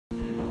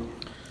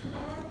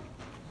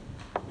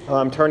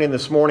I'm turning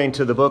this morning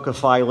to the book of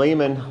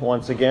Philemon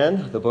once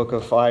again, the book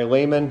of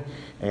Philemon,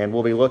 and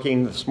we'll be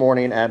looking this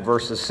morning at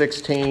verses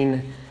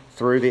 16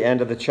 through the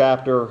end of the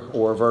chapter,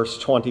 or verse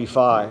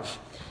 25.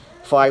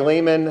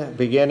 Philemon,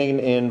 beginning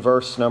in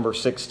verse number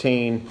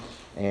 16,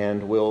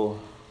 and we'll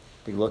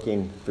be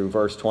looking through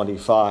verse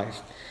 25.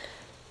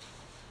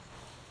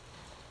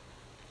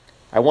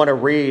 I want to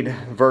read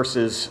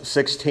verses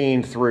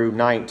 16 through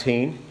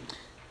 19,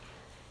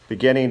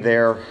 beginning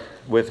there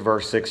with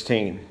verse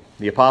 16.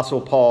 The Apostle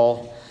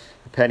Paul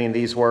penning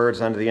these words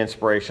under the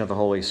inspiration of the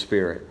Holy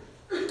Spirit.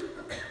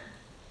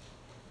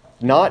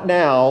 Not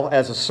now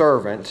as a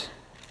servant,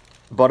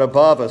 but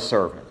above a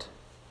servant,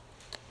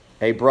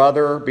 a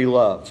brother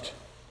beloved,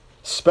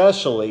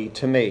 specially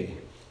to me.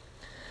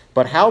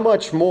 But how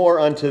much more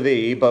unto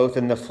thee, both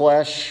in the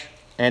flesh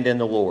and in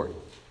the Lord?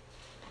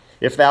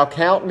 If thou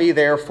count me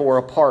therefore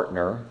a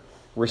partner,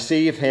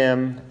 receive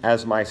him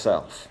as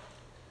myself.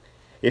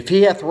 If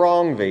he hath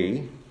wronged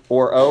thee,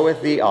 or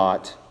oweth thee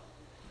aught,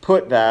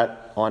 put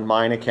that on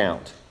mine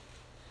account.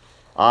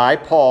 I,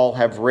 Paul,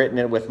 have written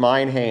it with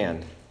mine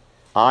hand.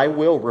 I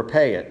will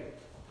repay it.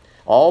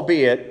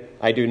 Albeit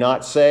I do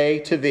not say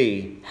to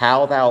thee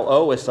how thou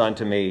owest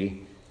unto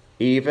me,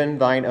 even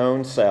thine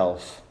own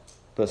self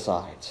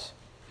besides.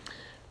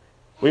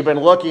 We've been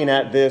looking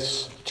at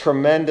this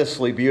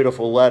tremendously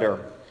beautiful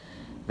letter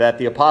that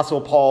the Apostle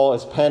Paul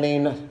is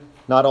penning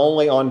not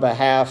only on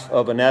behalf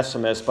of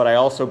Onesimus, but I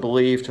also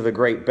believe to the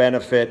great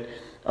benefit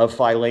of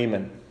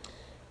Philemon.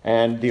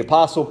 And the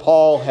Apostle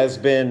Paul has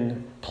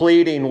been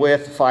pleading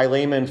with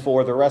Philemon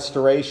for the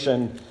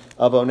restoration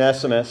of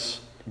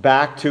Onesimus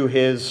back to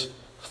his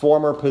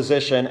former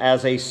position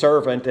as a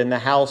servant in the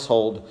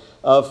household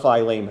of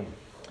Philemon.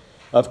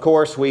 Of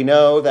course, we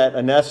know that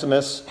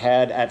Onesimus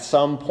had at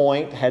some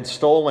point had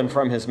stolen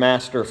from his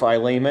master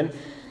Philemon,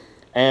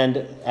 and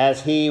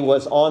as he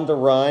was on the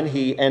run,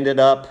 he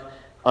ended up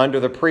under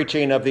the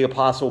preaching of the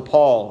Apostle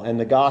Paul, and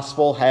the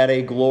gospel had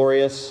a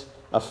glorious,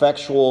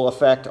 effectual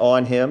effect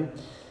on him,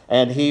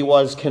 and he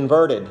was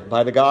converted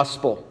by the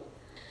gospel.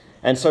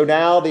 And so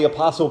now the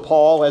Apostle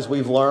Paul, as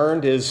we've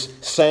learned, is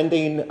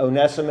sending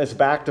Onesimus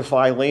back to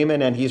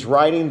Philemon, and he's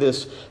writing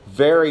this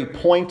very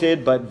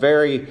pointed but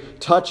very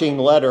touching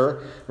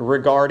letter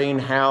regarding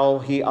how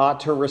he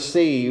ought to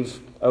receive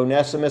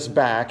Onesimus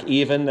back,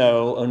 even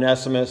though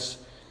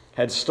Onesimus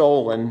had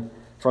stolen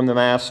from the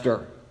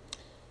master.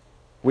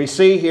 We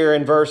see here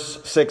in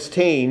verse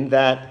 16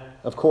 that,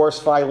 of course,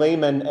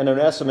 Philemon and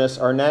Onesimus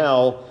are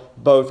now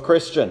both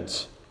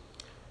Christians.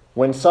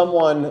 When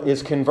someone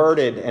is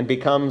converted and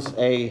becomes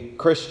a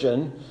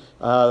Christian,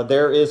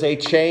 there is a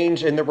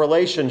change in the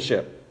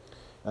relationship.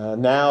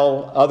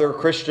 Now other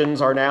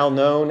Christians are now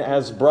known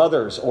as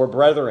brothers or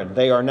brethren.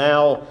 They are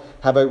now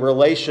have a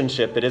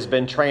relationship that has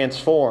been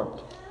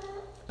transformed.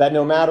 That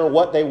no matter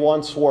what they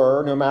once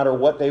were, no matter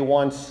what they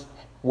once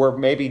were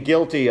maybe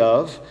guilty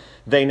of,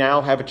 they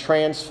now have a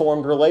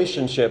transformed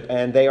relationship,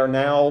 and they are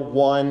now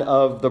one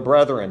of the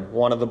brethren,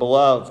 one of the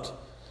beloved.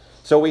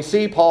 So we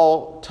see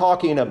Paul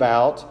talking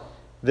about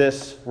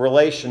this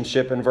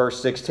relationship in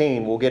verse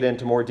 16. We'll get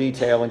into more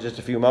detail in just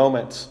a few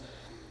moments.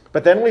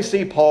 But then we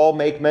see Paul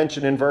make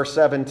mention in verse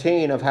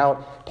 17 of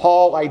how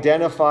Paul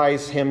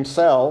identifies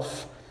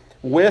himself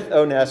with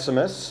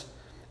Onesimus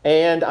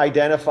and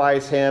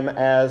identifies him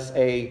as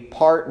a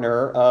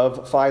partner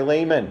of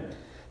Philemon.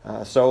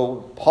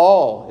 So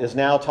Paul is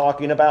now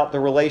talking about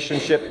the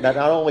relationship that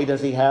not only does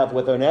he have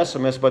with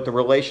Onesimus, but the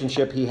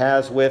relationship he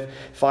has with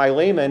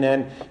Philemon.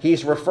 And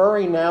he's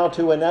referring now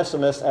to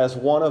Onesimus as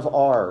one of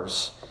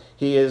ours.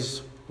 He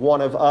is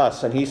one of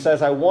us. And he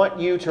says, I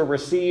want you to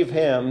receive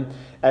him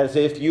as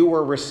if you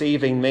were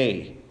receiving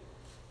me.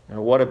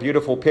 Now, what a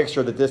beautiful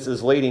picture that this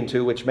is leading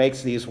to, which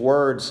makes these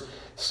words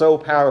so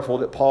powerful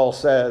that Paul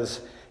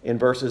says in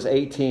verses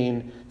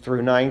 18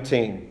 through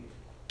 19.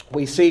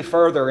 We see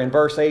further in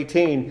verse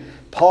 18,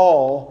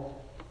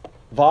 Paul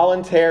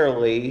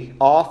voluntarily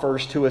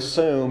offers to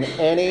assume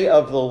any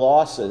of the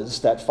losses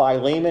that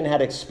Philemon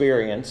had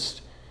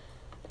experienced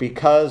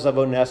because of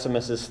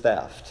Onesimus'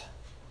 theft.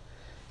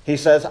 He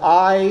says,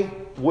 I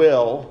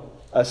will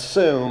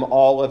assume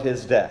all of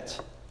his debt.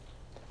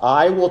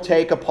 I will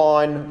take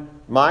upon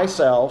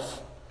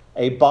myself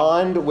a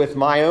bond with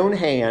my own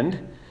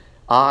hand.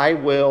 I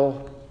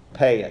will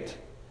pay it.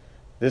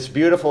 This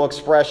beautiful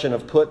expression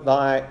of put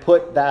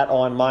that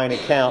on mine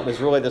account is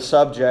really the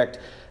subject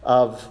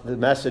of the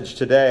message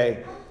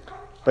today.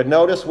 But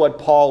notice what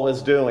Paul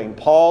is doing.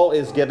 Paul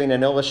is giving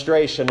an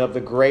illustration of the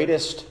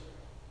greatest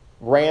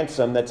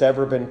ransom that's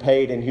ever been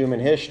paid in human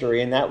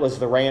history, and that was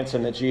the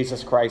ransom that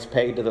Jesus Christ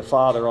paid to the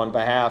Father on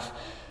behalf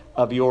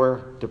of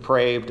your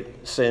depraved,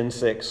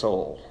 sin-sick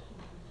soul.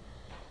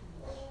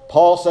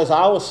 Paul says,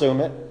 I'll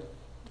assume it.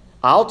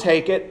 I'll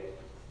take it.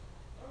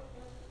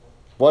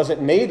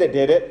 Wasn't me that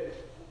did it.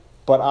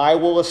 But I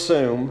will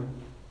assume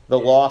the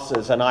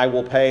losses and I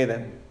will pay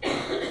them.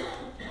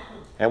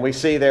 And we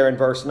see there in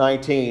verse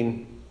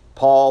 19,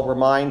 Paul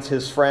reminds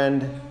his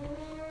friend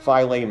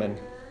Philemon,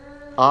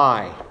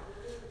 I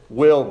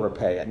will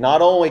repay it.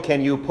 Not only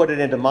can you put it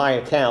into my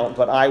account,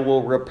 but I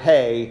will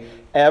repay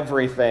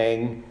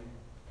everything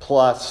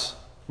plus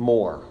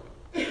more.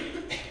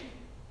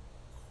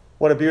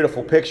 What a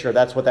beautiful picture.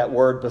 That's what that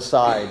word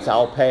besides.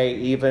 I'll pay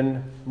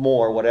even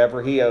more.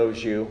 Whatever he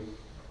owes you,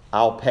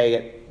 I'll pay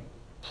it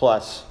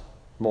plus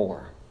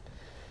more.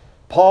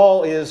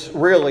 Paul is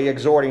really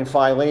exhorting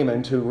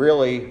Philemon to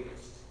really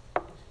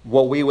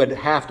what we would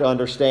have to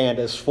understand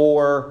as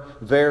 4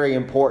 very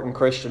important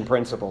Christian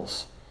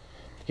principles.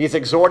 He's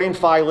exhorting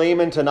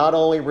Philemon to not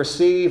only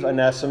receive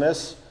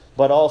Onesimus,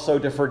 but also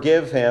to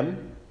forgive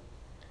him,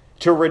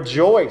 to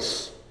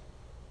rejoice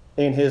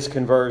in his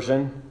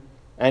conversion,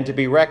 and to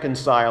be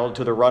reconciled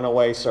to the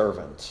runaway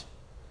servant.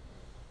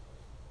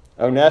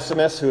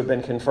 Onesimus, who had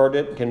been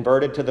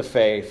converted to the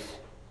faith,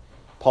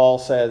 Paul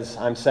says,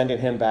 I'm sending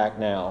him back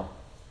now,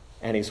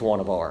 and he's one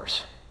of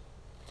ours.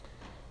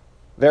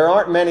 There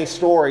aren't many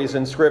stories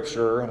in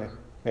Scripture.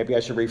 Maybe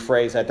I should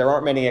rephrase that. There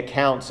aren't many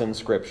accounts in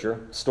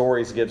Scripture.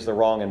 Stories gives the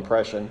wrong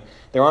impression.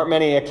 There aren't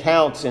many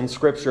accounts in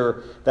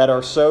Scripture that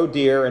are so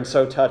dear and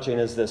so touching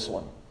as this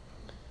one.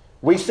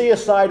 We see a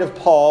side of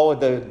Paul,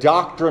 the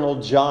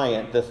doctrinal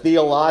giant, the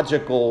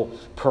theological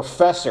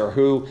professor,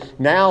 who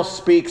now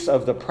speaks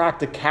of the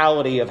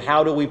practicality of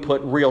how do we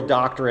put real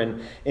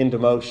doctrine into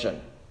motion.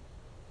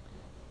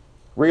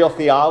 Real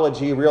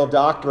theology, real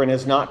doctrine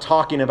is not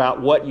talking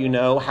about what you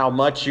know, how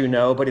much you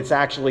know, but it's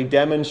actually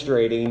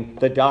demonstrating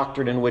the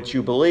doctrine in which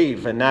you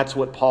believe, and that's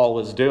what Paul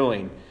is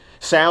doing.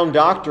 Sound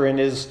doctrine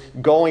is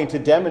going to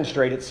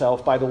demonstrate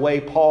itself by the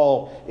way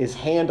Paul is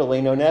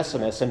handling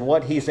Onesimus and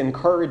what he's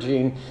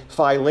encouraging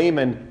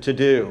Philemon to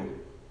do.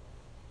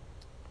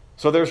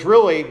 So there's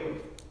really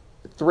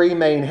 3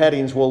 main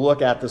headings we'll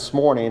look at this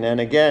morning. And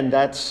again,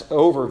 that's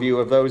overview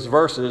of those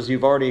verses.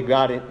 You've already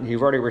got it.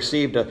 You've already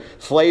received a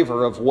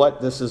flavor of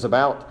what this is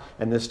about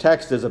and this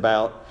text is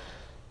about.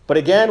 But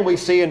again, we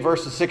see in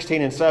verses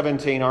 16 and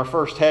 17, our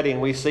first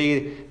heading, we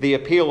see the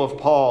appeal of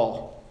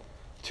Paul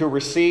to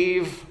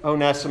receive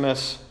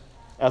Onesimus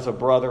as a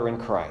brother in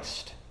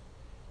Christ.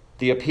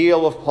 The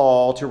appeal of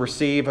Paul to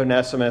receive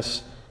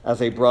Onesimus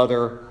as a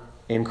brother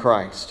in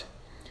Christ.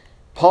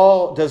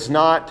 Paul does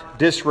not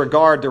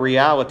disregard the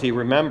reality,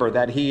 remember,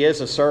 that he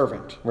is a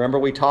servant. Remember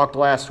we talked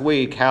last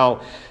week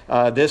how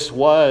this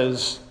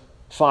was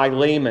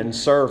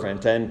Philemon's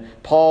servant, and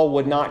Paul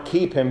would not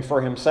keep him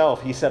for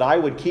himself. He said, I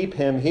would keep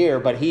him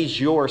here, but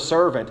he's your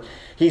servant.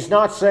 He's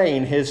not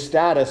saying his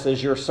status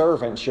as your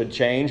servant should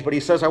change, but he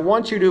says, I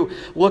want you to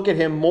look at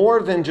him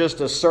more than just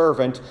a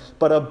servant,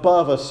 but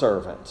above a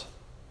servant.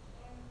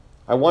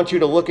 I want you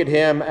to look at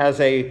him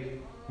as a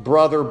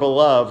brother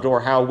beloved,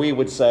 or how we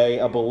would say,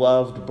 a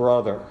beloved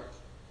brother.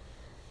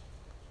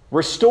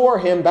 Restore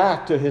him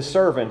back to his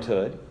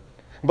servanthood,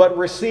 but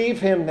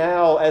receive him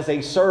now as a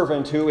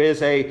servant who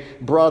is a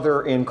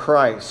brother in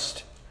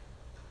Christ.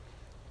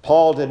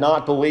 Paul did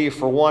not believe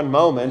for one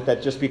moment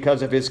that just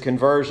because of his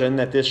conversion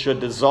that this should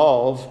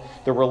dissolve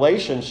the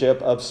relationship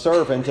of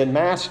servant and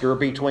master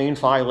between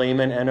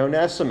Philemon and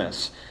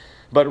Onesimus,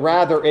 but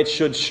rather it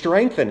should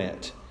strengthen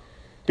it,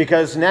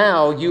 because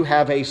now you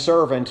have a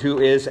servant who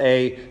is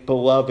a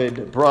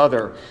beloved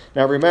brother.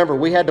 Now remember,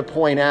 we had to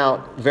point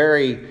out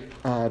very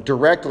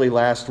directly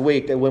last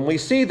week that when we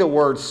see the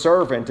word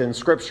servant in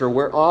Scripture,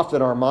 where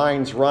often our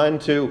minds run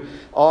to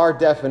our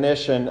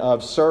definition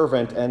of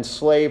servant and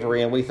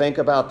slavery, and we think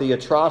about the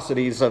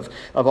atrocities of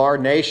our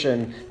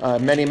nation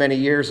many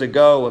years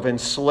ago of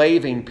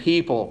enslaving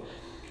people.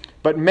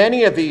 But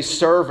many of these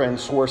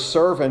servants were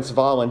servants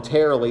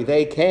voluntarily.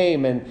 They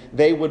came and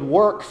they would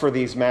work for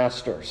these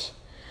masters.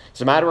 As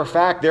a matter of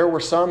fact, there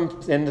were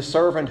some in the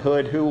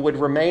servanthood who would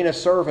remain a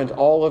servant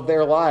all of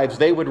their lives.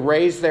 They would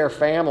raise their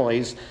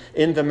families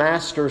in the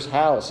master's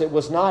house. It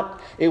was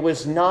not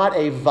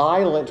a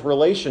violent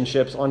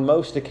relationship on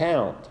most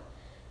account.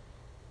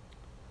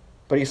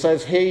 But he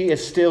says, he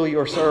is still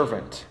your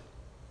servant.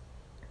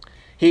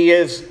 He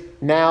is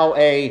now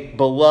a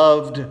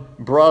beloved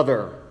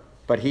brother,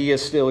 but he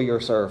is still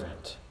your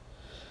servant.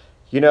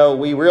 You know,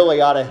 we really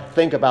ought to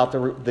think about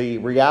the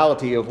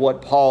reality of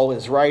what Paul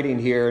is writing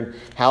here and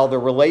how the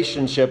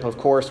relationship, of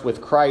course, with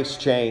Christ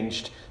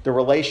changed. The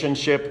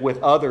relationship with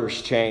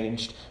others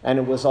changed. And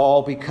it was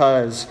all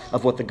because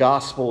of what the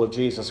gospel of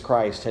Jesus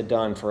Christ had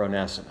done for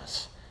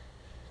Onesimus.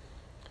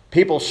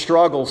 People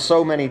struggle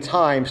so many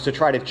times to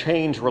try to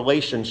change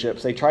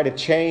relationships. They try to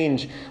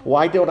change,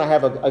 why don't I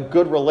have a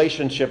good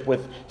relationship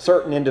with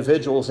certain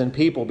individuals and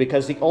people?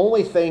 Because the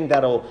only thing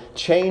that'll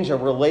change a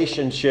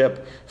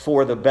relationship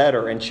for the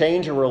better and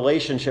change a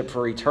relationship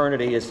for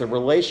eternity is the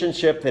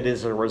relationship that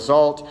is a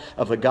result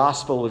of the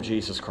gospel of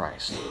Jesus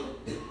Christ.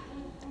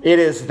 It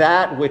is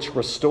that which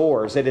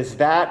restores. It is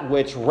that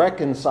which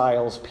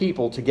reconciles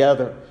people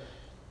together.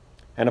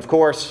 And of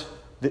course,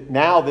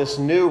 now this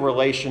new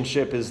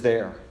relationship is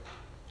there.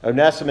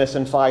 Onesimus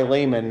and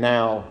Philemon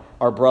now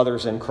are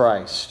brothers in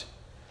Christ.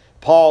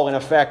 Paul, in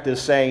effect,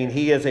 is saying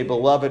he is a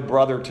beloved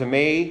brother to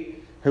me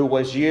who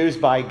was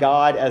used by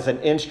God as an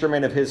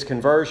instrument of his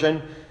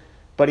conversion,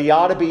 but he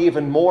ought to be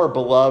even more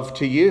beloved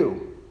to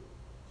you.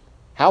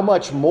 how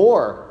much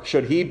more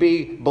should he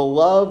be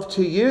beloved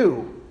to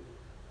you?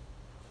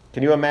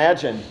 Can you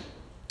imagine?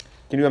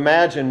 Can you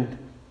imagine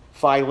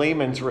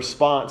Philemon's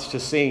response to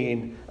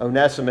seeing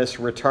Onesimus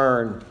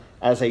return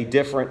as a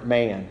different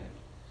man?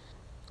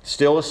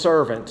 Still a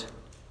servant,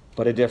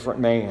 but a different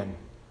man.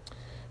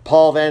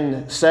 Paul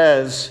then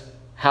says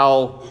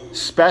how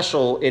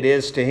special it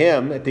is to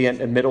him at the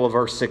middle of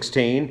verse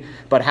 16,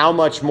 but how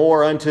much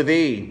more unto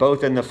thee,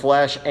 both in the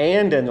flesh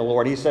and in the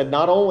Lord. He said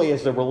not only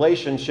is the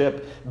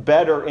relationship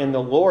better in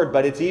the Lord,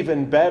 but it's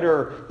even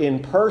better in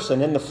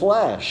person, in the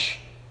flesh.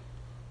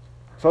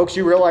 Folks,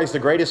 you realize the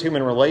greatest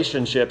human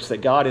relationships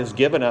that God has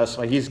given us,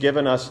 like He's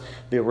given us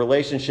the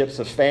relationships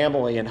of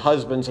family and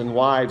husbands and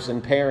wives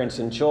and parents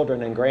and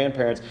children and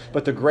grandparents.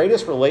 But the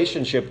greatest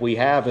relationship we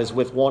have is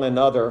with one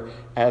another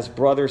as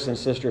brothers and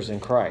sisters in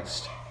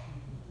Christ.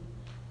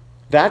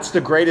 That's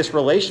the greatest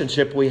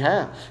relationship we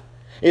have,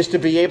 is to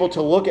be able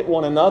to look at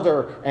one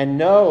another and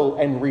know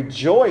and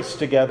rejoice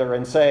together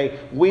and say,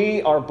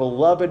 we are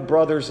beloved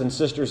brothers and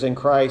sisters in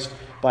Christ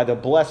by the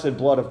blessed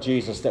blood of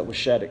Jesus that was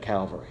shed at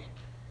Calvary.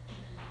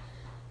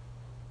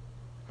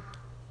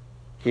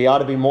 He ought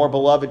to be more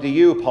beloved to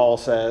you, Paul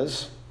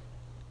says.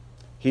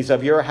 He's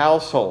of your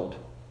household.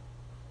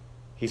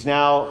 He's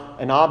now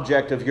an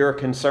object of your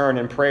concern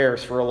and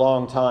prayers for a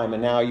long time,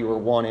 and now you are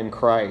one in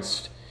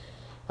Christ.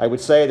 I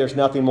would say there's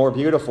nothing more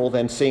beautiful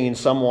than seeing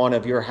someone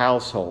of your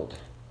household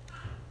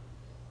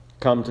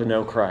come to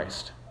know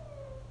Christ.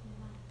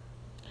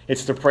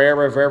 It's the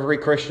prayer of every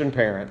Christian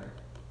parent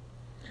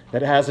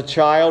that has a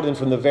child, and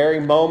from the very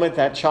moment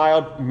that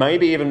child,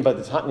 maybe even by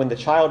the time when the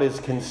child is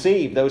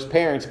conceived, those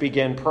parents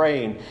begin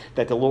praying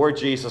that the Lord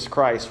Jesus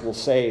Christ will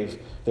save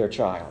their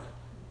child.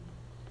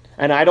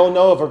 And I don't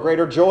know of a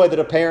greater joy that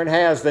a parent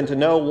has than to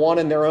know one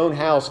in their own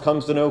house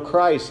comes to know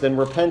Christ and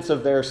repents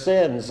of their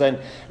sins. And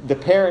the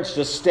parents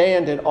just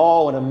stand in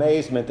awe and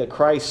amazement that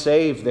Christ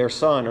saved their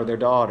son or their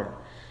daughter.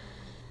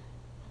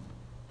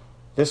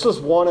 This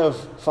was one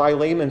of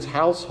Philemon's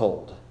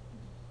household.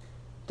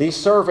 These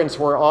servants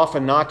were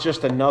often not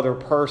just another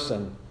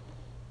person.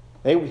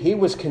 He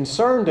was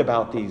concerned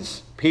about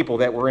these people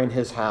that were in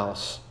his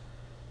house.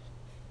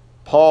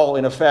 Paul,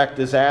 in effect,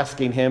 is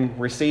asking him,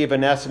 receive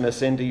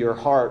Onesimus into your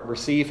heart,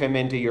 receive him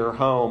into your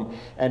home,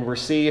 and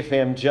receive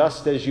him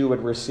just as you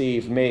would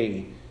receive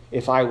me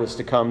if I was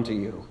to come to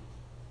you.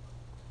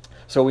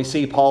 So we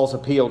see Paul's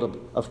appeal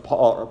of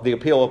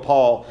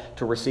Paul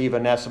to receive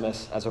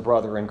Onesimus as a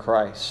brother in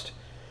Christ.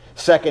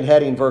 Second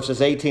heading,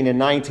 verses 18 and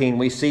 19,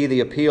 we see the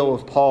appeal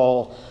of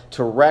Paul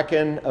to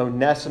reckon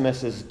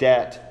Onesimus'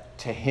 debt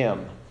to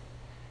him.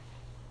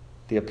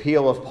 The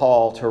appeal of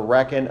Paul to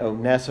reckon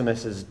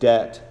Onesimus'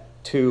 debt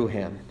to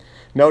him.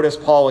 Notice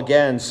Paul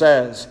again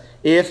says,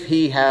 if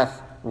he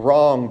hath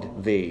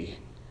wronged thee,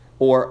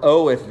 or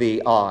oweth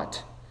thee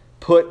aught,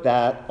 put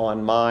that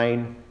on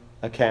mine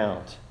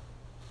account.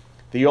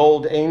 The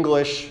Old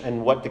English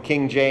and what the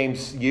King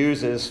James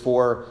uses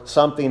for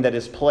something that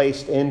is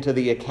placed into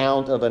the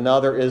account of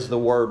another is the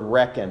word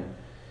reckon.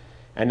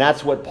 And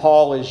that's what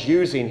Paul is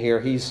using here.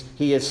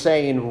 He is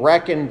saying,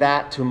 reckon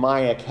that to my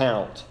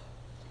account.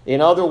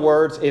 In other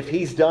words, if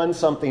he's done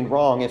something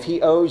wrong, if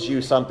he owes you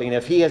something,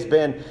 if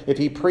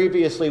he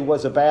previously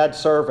was a bad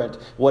servant,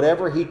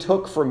 whatever he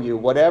took from you,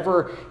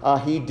 whatever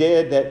he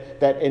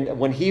did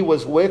when he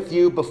was with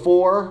you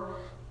before,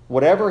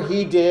 whatever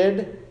he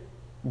did,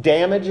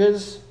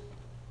 damages,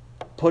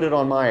 put it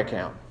on my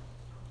account.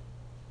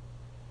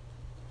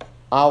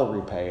 I'll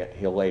repay it,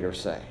 he'll later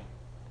say.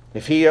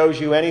 If he owes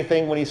you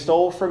anything when he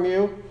stole from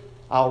you,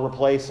 I'll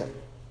replace it.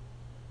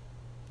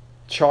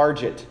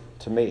 Charge it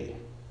to me.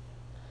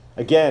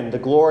 Again, the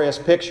glorious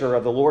picture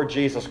of the Lord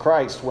Jesus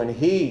Christ when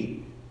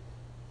he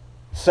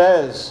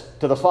says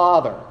to the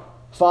Father,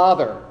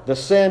 Father, the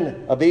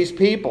sin of these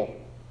people,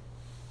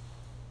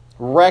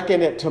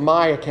 reckon it to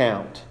my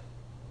account.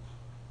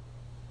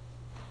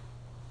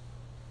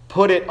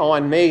 Put it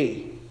on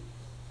me.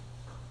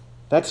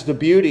 That's the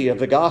beauty of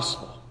the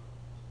gospel.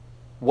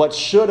 What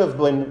should have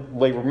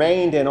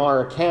remained in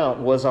our account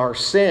was our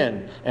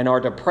sin and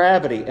our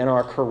depravity and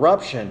our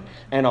corruption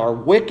and our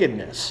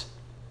wickedness.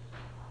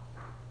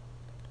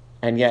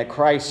 And yet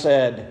Christ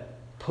said,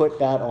 put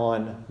that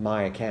on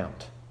my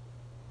account.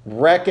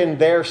 Reckon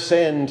their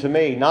sin to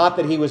me. Not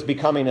that he was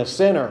becoming a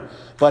sinner,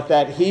 but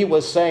that he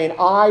was saying,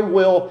 I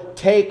will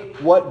take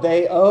what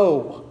they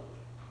owe.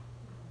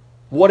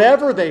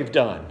 Whatever they've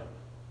done.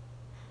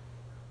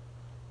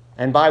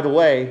 And by the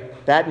way,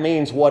 that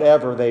means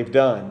whatever they've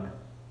done.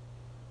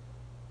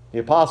 The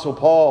Apostle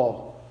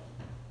Paul,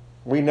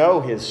 we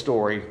know his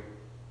story.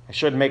 I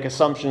shouldn't make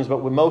assumptions,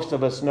 but most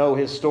of us know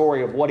his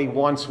story of what he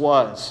once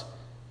was.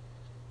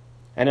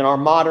 And in our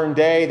modern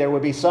day, there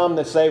would be some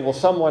that say, well,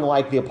 someone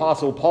like the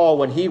Apostle Paul,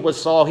 when he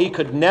was Saul, he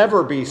could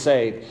never be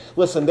saved.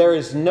 Listen, there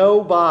is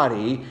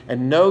nobody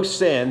and no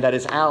sin that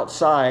is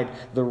outside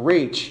the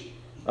reach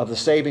of the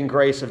saving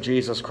grace of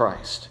Jesus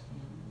Christ.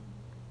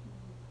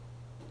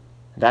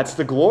 That's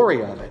the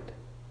glory of it.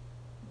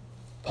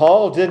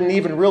 Paul didn't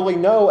even really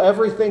know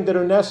everything that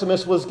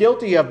Onesimus was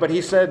guilty of, but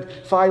he said,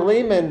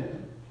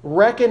 Philemon,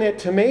 Reckon it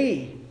to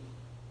me.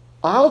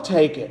 I'll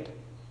take it.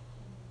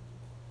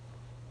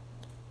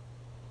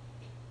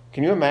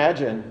 Can you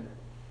imagine?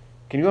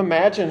 Can you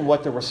imagine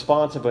what the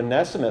response of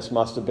Onesimus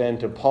must have been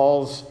to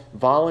Paul's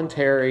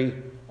voluntary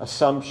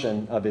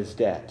assumption of his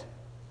debt?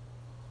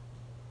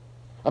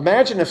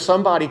 Imagine if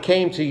somebody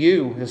came to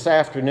you this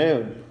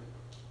afternoon,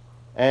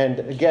 and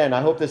again,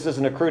 I hope this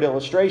isn't a crude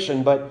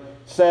illustration, but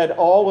said,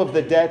 all of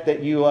the debt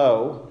that you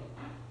owe,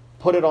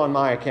 put it on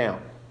my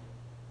account.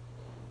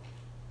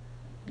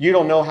 You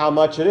don't know how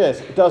much it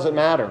is. It doesn't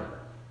matter.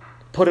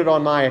 Put it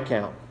on my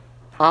account.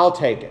 I'll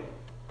take it.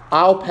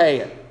 I'll pay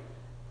it.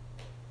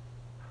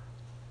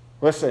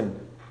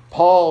 Listen,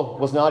 Paul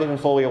was not even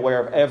fully aware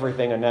of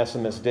everything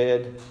Onesimus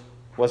did,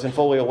 wasn't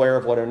fully aware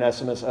of what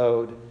Onesimus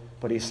owed,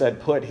 but he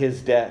said, put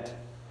his debt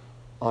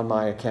on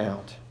my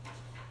account.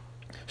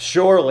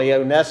 Surely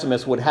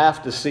Onesimus would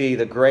have to see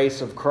the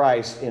grace of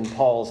Christ in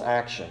Paul's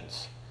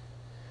actions.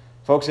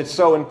 Folks, it's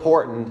so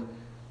important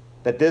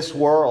that this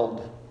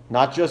world,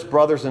 not just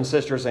brothers and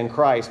sisters in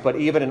Christ, but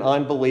even an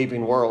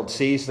unbelieving world,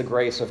 sees the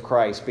grace of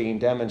Christ being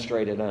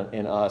demonstrated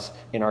in us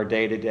in our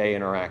day-to-day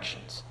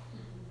interactions.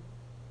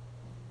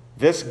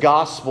 This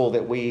gospel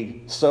that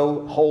we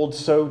hold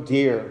so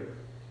dear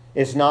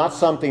is not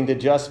something to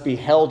just be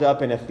held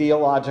up in a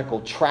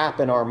theological trap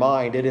in our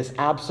mind. It is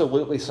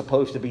absolutely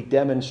supposed to be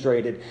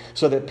demonstrated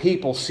so that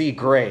people see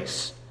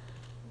grace.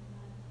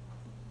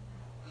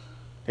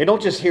 They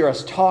don't just hear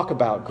us talk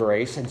about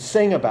grace and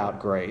sing about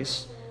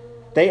grace.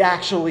 They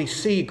actually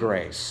see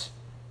grace.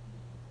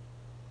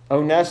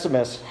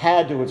 Onesimus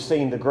had to have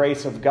seen the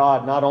grace of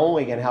God, not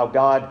only in how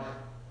God,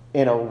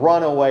 in a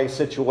runaway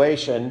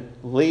situation,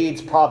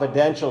 leads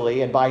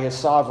providentially and by his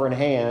sovereign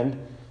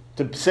hand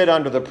to sit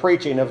under the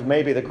preaching of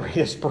maybe the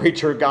greatest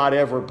preacher God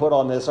ever put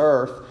on this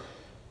earth,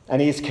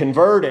 and he's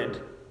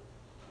converted.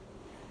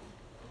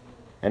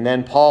 And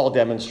then Paul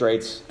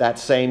demonstrates that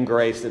same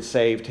grace that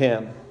saved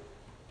him.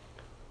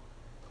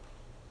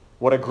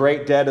 What a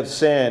great debt of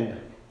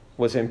sin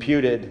was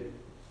imputed,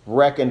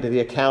 reckoned to the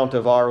account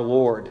of our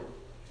Lord,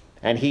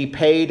 and he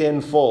paid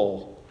in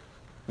full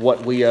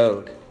what we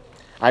owed.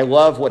 I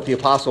love what the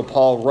Apostle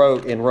Paul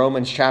wrote in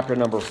Romans chapter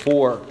number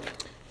 4.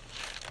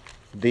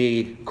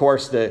 Of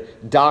course, the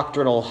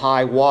doctrinal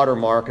high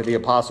watermark of the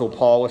Apostle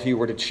Paul, if you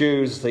were to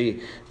choose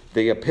the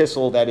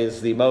epistle that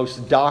is the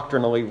most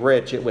doctrinally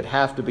rich, it would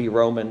have to be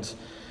Romans.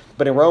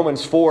 But in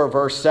Romans 4,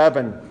 verse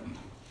 7,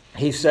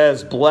 he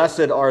says,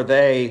 "Blessed are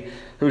they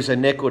whose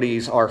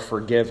iniquities are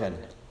forgiven,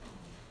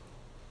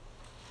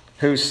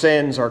 whose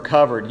sins are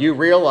covered." You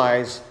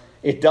realize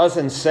it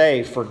doesn't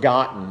say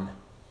forgotten.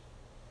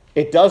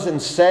 It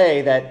doesn't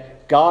say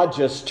that God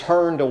just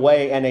turned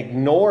away and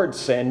ignored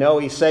sin. No,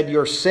 he said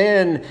your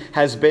sin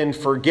has been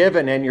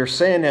forgiven and your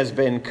sin has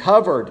been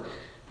covered.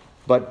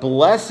 But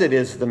blessed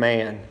is the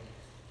man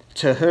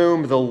to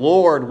whom the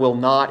Lord will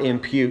not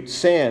impute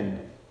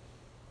sin.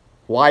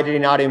 Why did he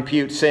not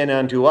impute sin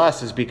unto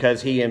us? Is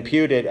because he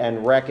imputed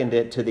and reckoned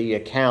it to the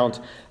account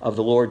of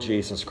the Lord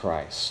Jesus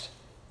Christ.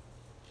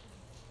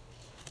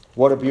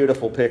 What a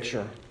beautiful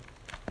picture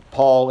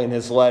Paul in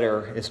his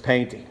letter is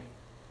painting.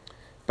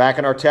 Back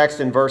in our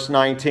text in verse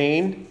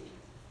 19,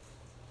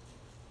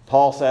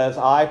 Paul says,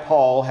 "I,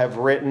 Paul, have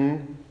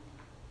written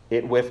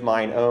it with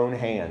mine own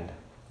hand."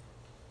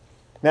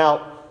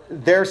 Now,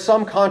 there's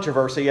some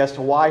controversy as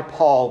to why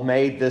Paul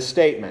made this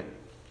statement.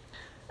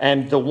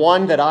 And the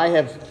one that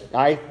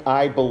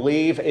I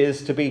believe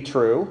is to be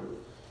true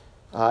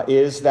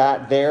is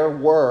that there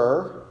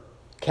were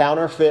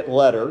counterfeit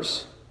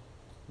letters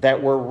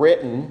that were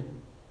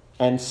written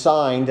and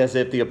signed as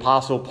if the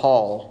Apostle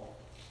Paul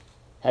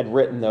had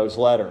written those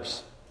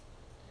letters.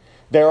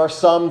 There are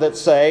some that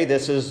say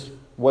this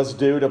was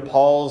due to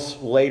Paul's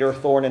later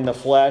thorn in the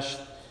flesh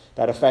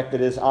that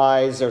affected his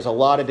eyes. There's a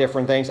lot of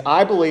different things.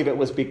 I believe it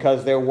was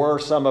because there were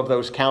some of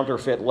those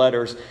counterfeit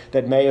letters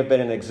that may have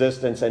been in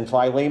existence, and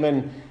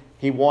Philemon,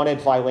 he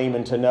wanted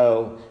Philemon to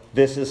know,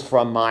 this is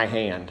from my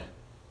hand.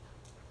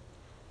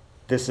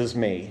 This is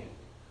me.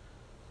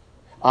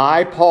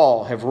 I,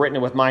 Paul, have written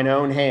it with mine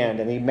own hand.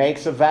 And he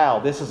makes a vow.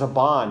 This is a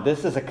bond.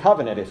 This is a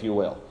covenant, if you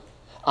will.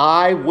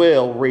 I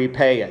will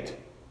repay it.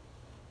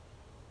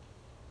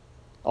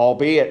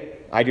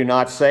 Albeit, I do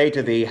not say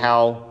to thee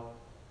how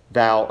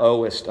thou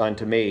owest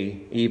unto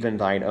me, even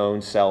thine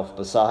own self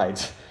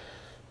besides.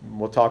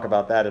 We'll talk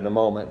about that in a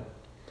moment.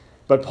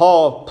 But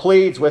Paul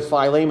pleads with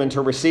Philemon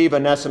to receive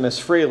Onesimus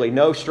freely,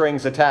 no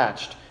strings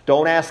attached.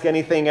 Don't ask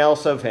anything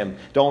else of him.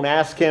 Don't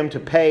ask him to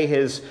pay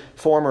his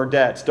former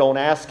debts. Don't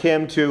ask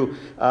him to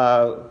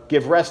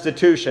give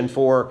restitution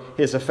for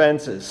his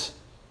offenses.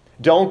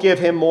 Don't give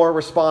him more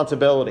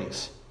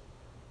responsibilities.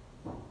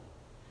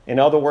 In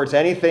other words,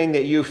 anything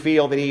that you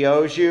feel that he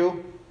owes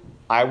you,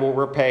 I will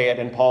repay it.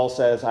 And Paul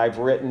says, I've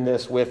written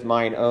this with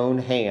mine own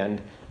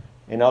hand.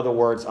 In other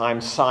words, I'm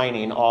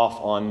signing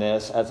off on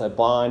this as a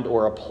bond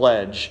or a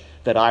pledge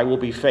that I will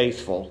be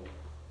faithful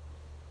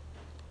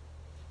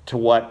to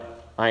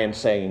what I am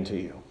saying to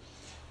you.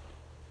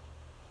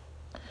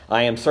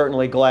 I am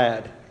certainly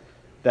glad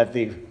that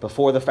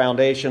before the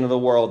foundation of the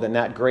world, in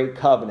that great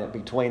covenant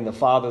between the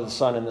Father, the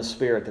Son, and the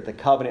Spirit, that the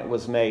covenant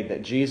was made,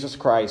 that Jesus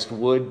Christ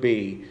would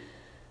be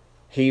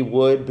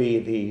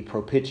the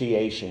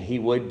propitiation. He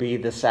would be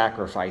the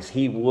sacrifice.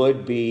 He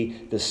would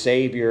be the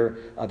Savior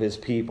of his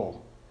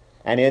people.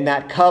 And in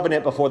that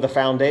covenant before the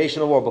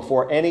foundation of the world,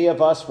 before any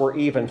of us were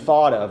even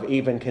thought of,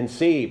 even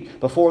conceived,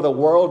 before the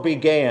world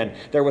began,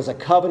 there was a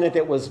covenant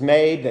that was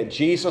made that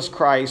Jesus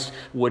Christ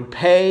would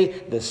pay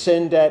the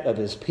sin debt of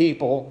his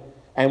people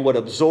and would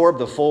absorb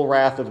the full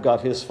wrath of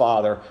God, his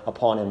Father,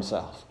 upon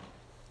himself.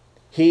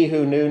 He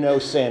who knew no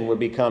sin would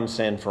become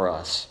sin for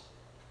us.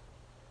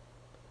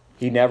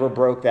 He never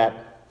broke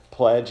that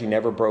pledge. He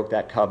never broke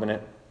that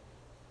covenant.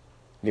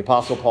 The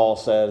Apostle Paul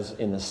says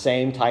in the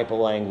same type of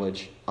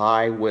language,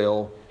 I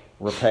will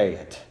repay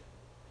it.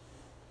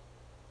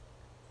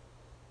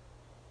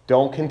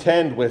 Don't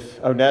contend with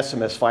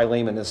Onesimus,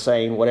 Philemon is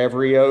saying,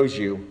 whatever he owes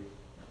you,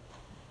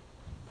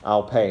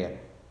 I'll pay it.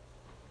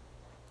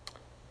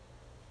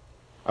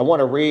 I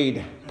want to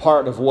read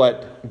part of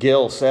what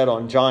John Gill said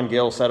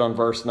on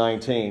verse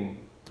 19.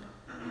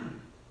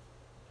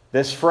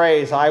 This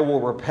phrase, I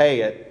will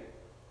repay it,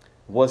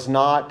 was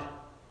not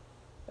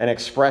an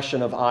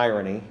expression of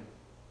irony,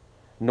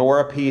 nor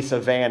a piece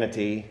of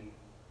vanity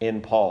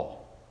in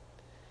Paul.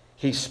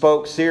 He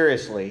spoke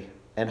seriously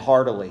and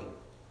heartily,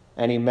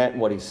 and he meant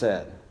what he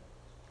said.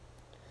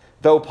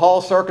 Though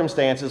Paul's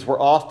circumstances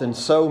were often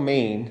so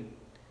mean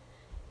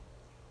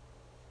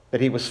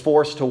that he was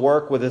forced to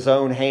work with his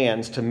own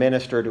hands to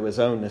minister to his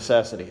own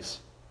necessities,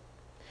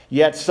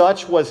 yet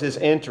such was his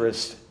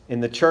interest in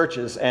the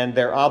churches and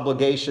their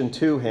obligation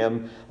to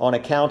him on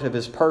account of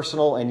his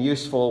personal and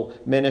useful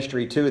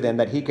ministry to them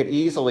that he could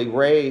easily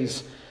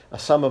raise a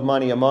sum of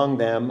money among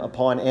them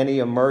upon any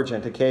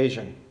emergent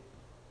occasion.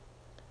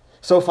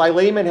 So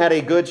Philemon had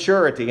a good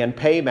surety and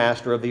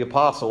paymaster of the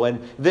apostle,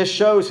 and this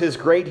shows his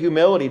great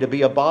humility to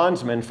be a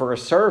bondsman for a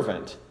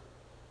servant.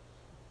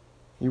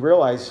 You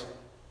realize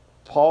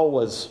Paul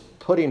was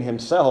putting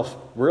himself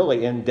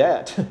really in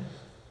debt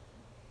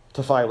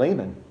to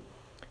Philemon.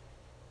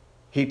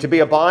 To be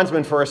a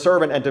bondsman for a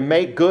servant and to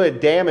make good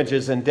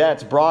damages and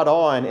debts brought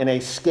on in a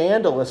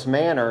scandalous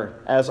manner,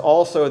 as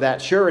also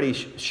that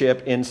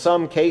suretyship in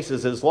some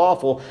cases is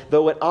lawful,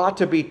 though it ought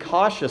to be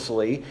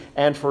cautiously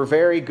and for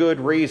very good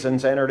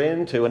reasons entered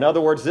into. In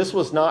other words, this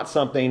was not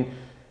something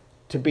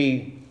to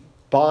be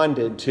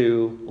bonded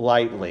to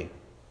lightly.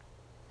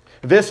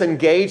 This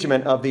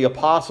engagement of the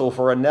apostle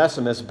for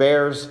Onesimus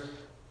bears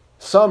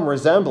some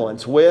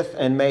resemblance with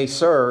and may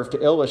serve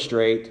to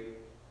illustrate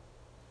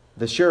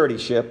the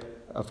suretyship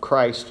of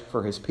Christ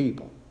for his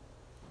people.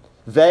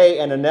 They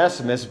and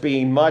Onesimus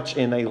being much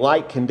in a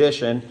like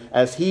condition,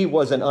 as he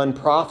was an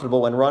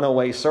unprofitable and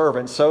runaway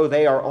servant, so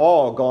they are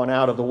all gone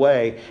out of the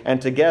way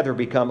and together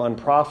become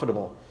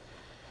unprofitable.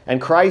 And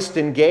Christ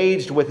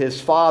engaged with his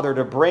Father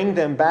to bring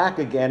them back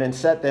again and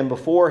set them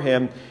before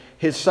him.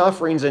 His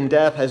sufferings and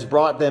death has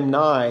brought them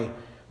nigh,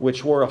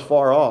 which were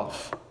afar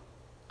off.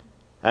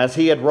 As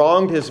he had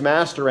wronged his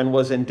master and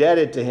was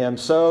indebted to him,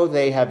 so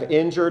they have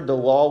injured the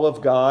law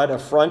of God,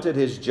 affronted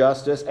his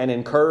justice, and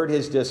incurred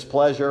his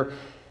displeasure,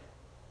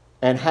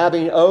 and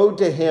having owed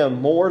to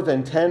him more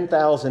than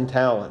 10,000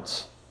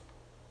 talents.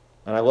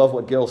 And I love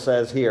what Gill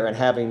says here, and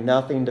having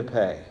nothing to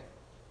pay.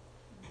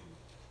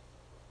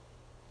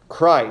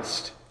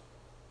 Christ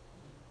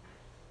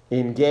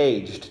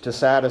engaged to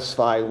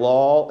satisfy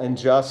law and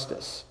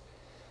justice,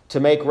 to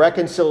make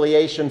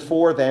reconciliation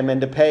for them and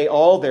to pay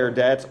all their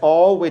debts,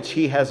 all which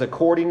he has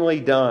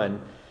accordingly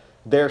done.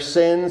 Their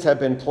sins have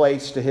been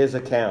placed to his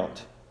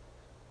account,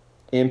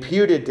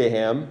 imputed to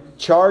him,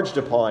 charged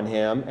upon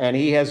him, and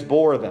he has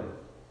bore them,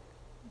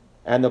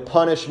 and the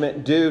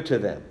punishment due to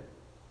them,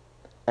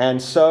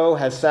 and so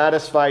has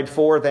satisfied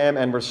for them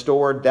and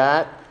restored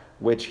that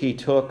which he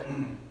took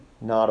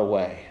not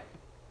away.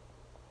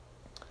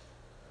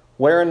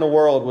 Where in the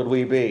world would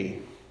we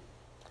be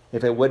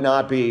if it would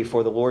not be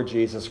for the Lord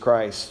Jesus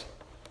Christ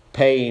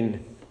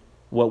paying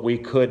what we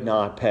could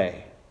not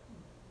pay?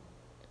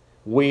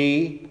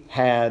 We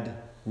had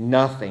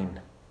nothing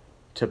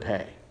to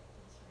pay.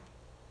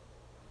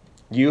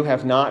 You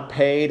have not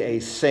paid a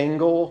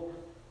single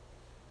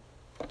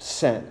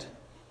cent,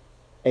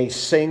 a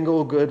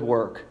single good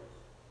work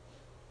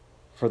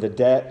for the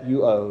debt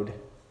you owed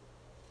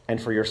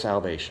and for your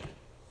salvation.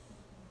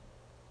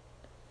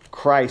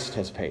 Christ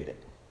has paid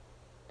it,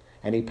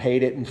 and he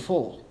paid it in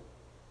full.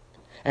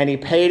 And he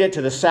paid it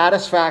to the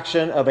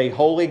satisfaction of a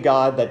holy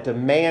God that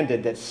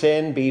demanded that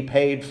sin be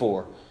paid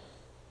for.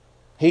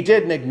 He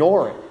didn't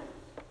ignore it.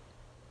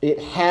 It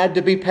had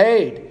to be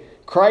paid.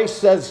 Christ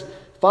says,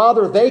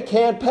 Father, they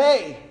can't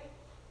pay.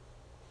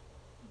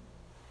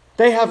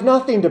 They have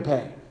nothing to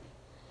pay.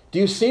 Do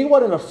you see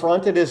what an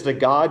affront it is to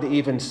God to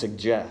even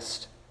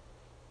suggest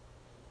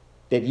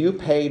that you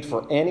paid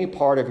for any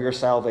part of your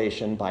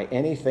salvation by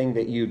anything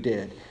that you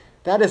did?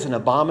 That is an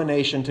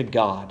abomination to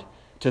God,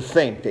 to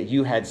think that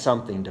you had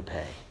something to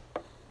pay.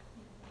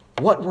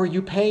 What were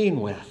you paying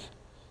with?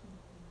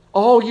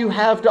 All you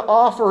have to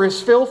offer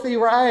is filthy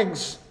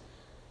rags.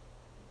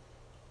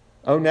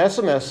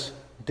 Onesimus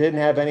didn't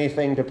have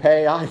anything to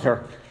pay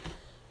either.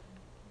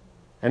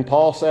 And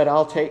Paul said,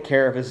 I'll take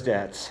care of his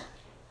debts.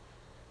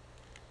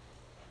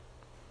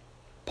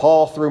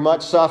 Paul, through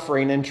much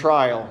suffering and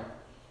trial,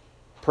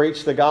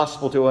 preached the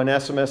gospel to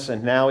Onesimus,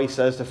 and now he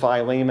says to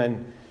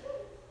Philemon,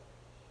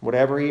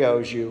 whatever he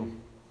owes you,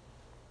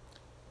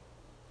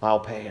 I'll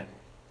pay it.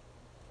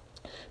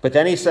 But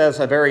then he says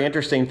a very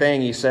interesting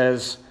thing. He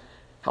says,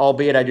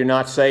 albeit I do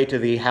not say to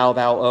thee how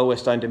thou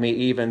owest unto me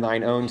even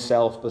thine own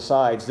self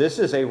besides. This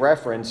is a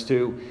reference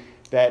to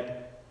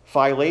that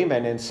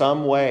Philemon in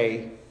some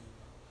way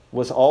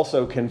was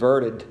also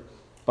converted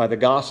by the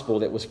gospel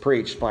that was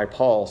preached by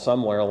Paul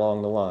somewhere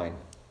along the line.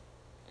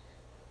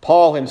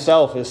 Paul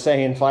himself is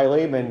saying,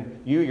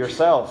 Philemon, you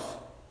yourself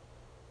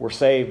were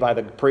saved by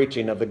the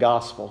preaching of the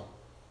gospel.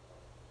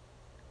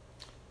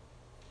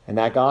 And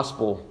that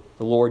gospel,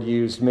 the Lord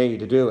used me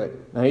to do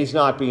it. Now, he's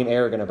not being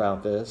arrogant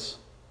about this.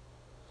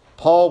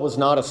 Paul was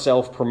not a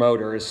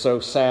self-promoter, as so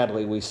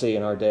sadly we see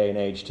in our day and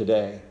age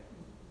today,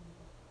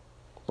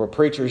 where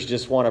preachers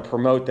just want to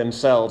promote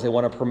themselves. They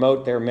want to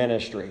promote their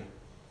ministry.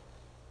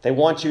 They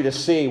want you to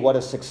see what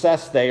a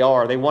success they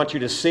are. They want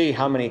you to see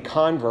how many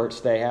converts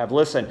they have.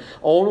 Listen,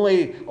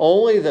 only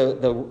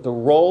the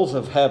rolls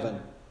of heaven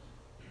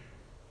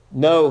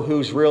know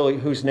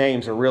whose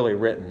names are really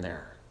written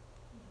there.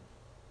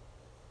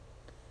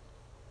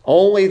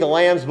 Only the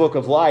Lamb's Book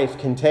of Life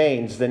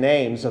contains the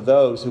names of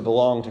those who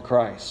belong to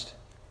Christ.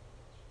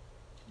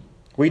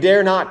 We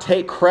dare not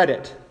take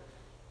credit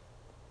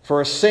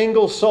for a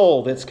single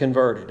soul that's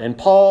converted. And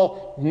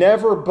Paul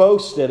never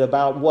boasted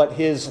about what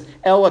his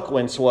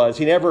eloquence was.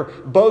 He never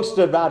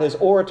boasted about his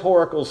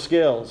oratorical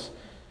skills.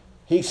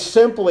 He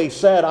simply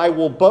said, I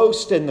will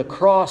boast in the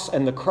cross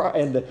and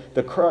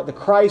the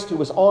Christ who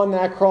was on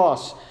that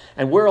cross.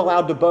 And we're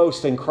allowed to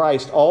boast in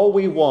Christ all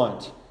we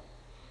want.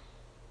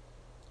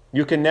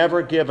 You can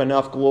never give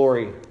enough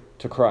glory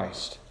to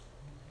Christ.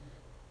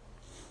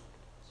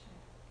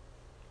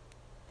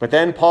 But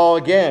then Paul,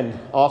 again,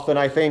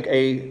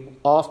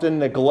 often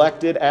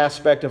neglected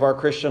aspect of our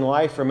Christian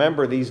life.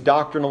 Remember, these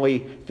doctrinally,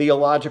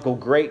 theological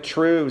great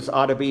truths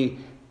ought to be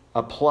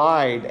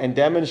applied and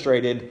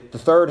demonstrated. The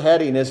third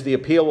heading is the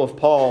appeal of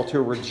Paul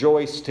to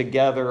rejoice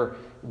together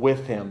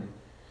with him.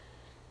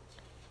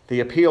 The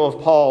appeal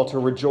of Paul to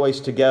rejoice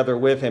together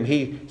with him.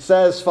 He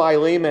says,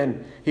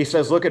 Philemon, he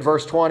says, look at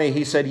verse 20.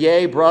 He said,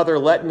 yea, brother,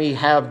 let me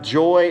have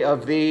joy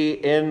of thee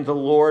in the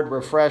Lord.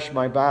 Refresh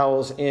my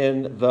bowels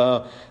in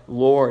the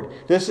Lord.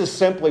 This is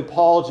simply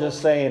Paul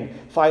just saying,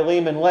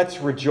 Philemon, let's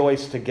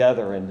rejoice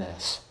together in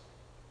this.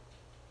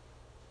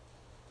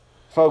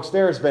 Folks,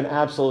 there has been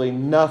absolutely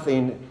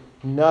nothing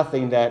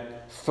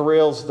that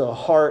thrills the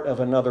heart of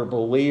another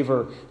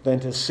believer than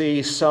to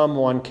see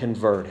someone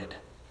converted.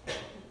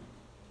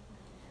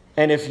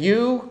 And if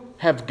you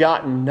have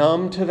gotten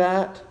numb to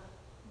that,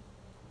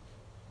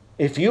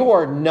 if you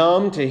are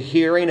numb to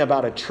hearing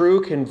about a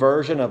true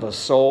conversion of a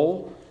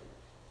soul,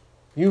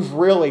 you've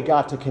really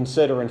got to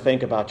consider and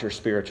think about your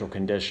spiritual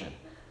condition.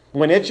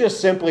 When it just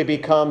simply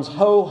becomes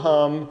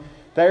ho-hum,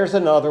 there's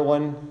another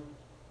one.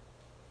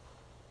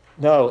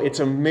 No, it's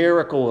a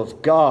miracle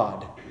of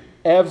God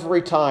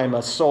every time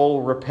a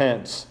soul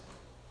repents.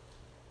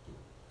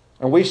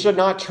 And we should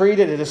not treat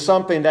it as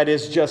something that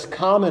is just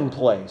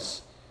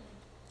commonplace.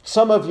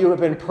 Some of you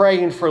have been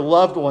praying for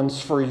loved ones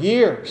for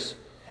years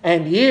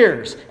and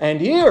years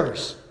and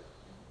years.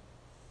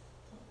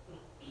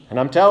 And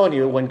I'm telling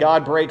you, when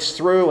God breaks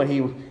through and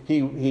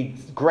He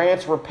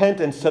grants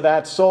repentance to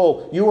that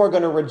soul, you are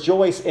going to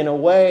rejoice in a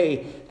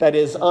way that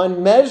is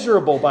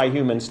unmeasurable by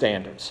human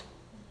standards.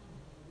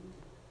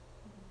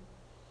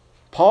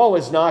 Paul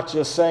is not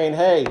just saying,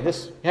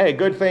 hey,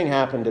 good thing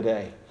happened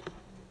today.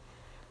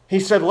 He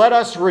said, let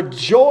us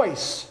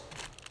rejoice.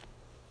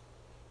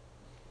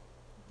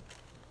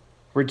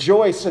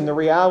 Rejoice in the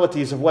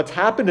realities of what's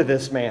happened to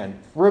this man.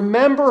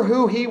 Remember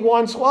who he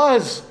once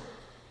was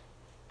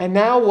and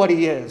now what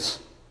he is.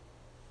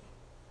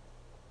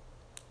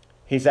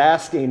 He's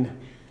asking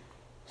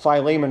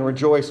Philemon,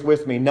 rejoice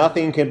with me.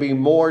 Nothing can be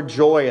more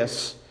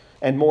joyous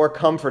and more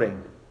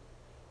comforting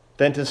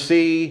than to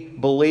see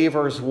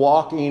believers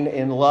walking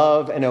in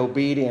love and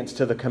obedience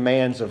to the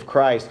commands of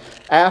Christ.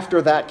 After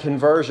that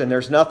conversion,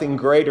 there's nothing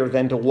greater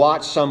than to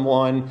watch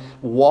someone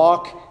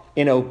walk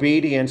in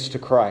obedience to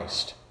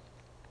Christ.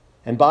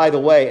 And by the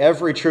way,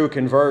 every true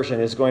conversion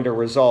is going to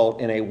result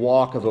in a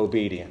walk of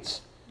obedience.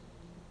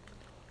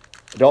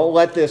 Don't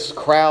let this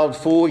crowd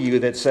fool you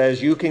that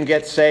says you can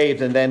get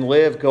saved and then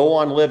go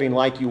on living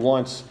like you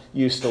once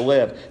used to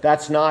live.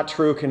 That's not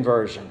true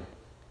conversion.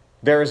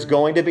 There is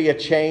going to be a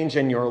change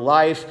in your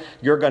life.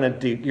 You're going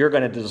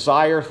to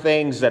desire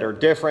things that are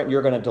different.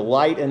 You're going to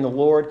delight in the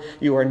Lord.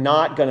 You are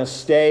not going to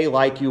stay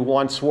like you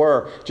once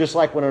were. Just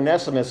like when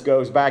Onesimus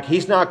goes back,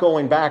 he's not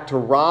going back to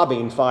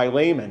robbing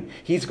Philemon.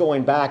 He's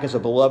going back as a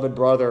beloved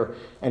brother,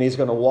 and he's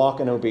going to walk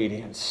in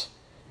obedience.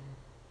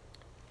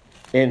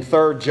 In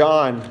 3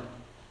 John,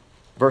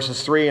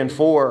 verses 3 and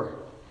 4,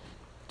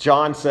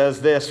 John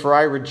says this, "For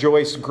I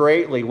rejoiced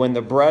greatly when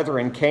the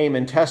brethren came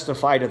and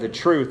testified of the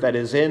truth that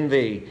is in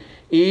thee,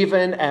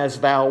 even as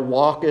thou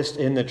walkest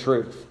in the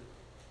truth."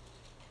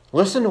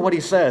 Listen to what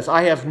he says.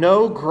 "I have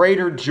no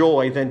greater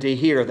joy than to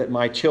hear that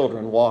my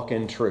children walk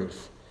in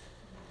truth."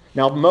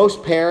 Now,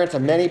 most parents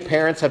and many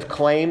parents have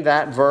claimed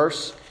that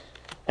verse,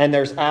 and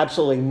there's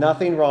absolutely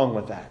nothing wrong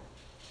with that.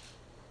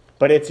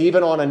 But it's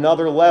even on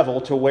another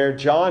level to where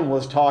John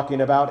was talking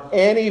about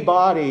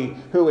anybody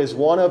who is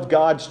one of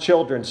God's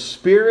children,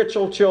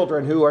 spiritual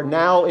children who are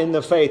now in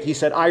the faith. He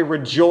said, "I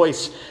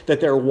rejoice that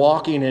they're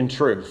walking in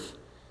truth."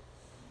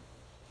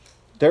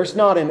 There's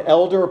not an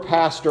elder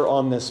pastor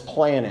on this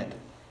planet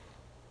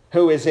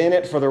who is in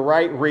it for the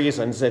right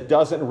reasons that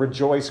doesn't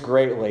rejoice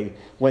greatly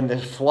when the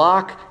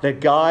flock that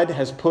God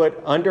has put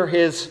under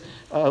his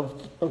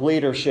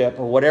leadership,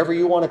 or whatever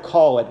you want to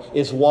call it,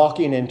 is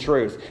walking in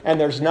truth.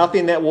 And there's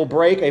nothing that will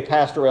break a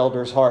pastor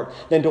elder's heart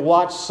than to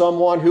watch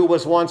someone who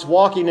was once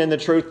walking in the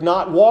truth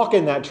not walk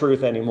in that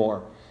truth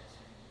anymore.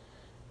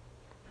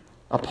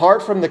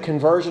 Apart from the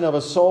conversion of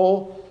a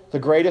soul, the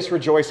greatest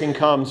rejoicing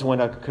comes when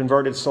a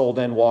converted soul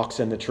then walks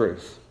in the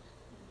truth.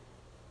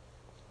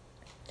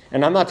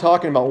 And I'm not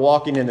talking about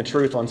walking in the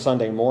truth on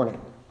Sunday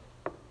morning.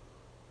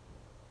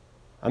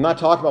 I'm not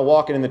talking about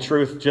walking in the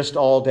truth just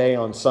all day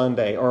on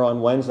Sunday or on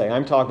Wednesday.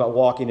 I'm talking about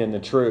walking in the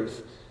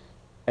truth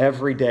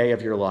every day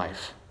of your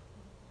life.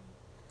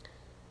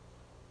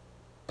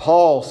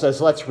 Paul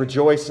says, let's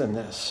rejoice in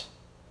this.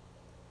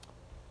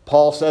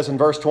 Paul says in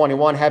verse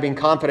 21, "Having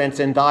confidence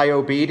in thy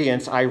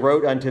obedience, I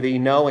wrote unto thee,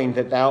 knowing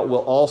that thou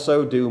wilt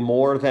also do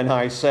more than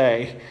I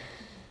say."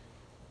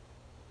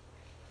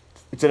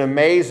 It's an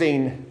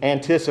amazing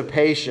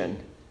anticipation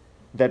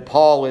that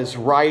Paul is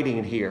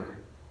writing here.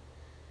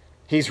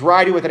 He's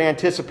writing with an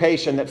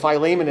anticipation that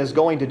Philemon is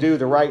going to do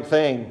the right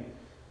thing.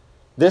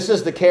 This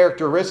is the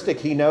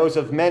characteristic he knows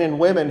of men and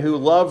women who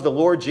love the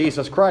Lord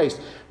Jesus Christ.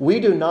 We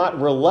do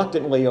not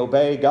reluctantly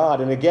obey God.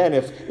 And again,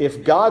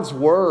 if God's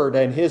word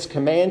and his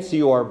commands to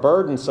you are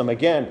burdensome,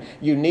 again,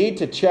 you need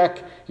to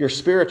check your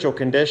spiritual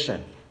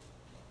condition.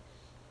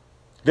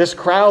 This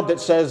crowd that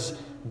says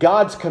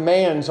God's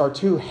commands are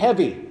too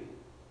heavy,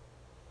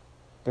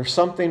 there's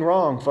something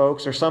wrong,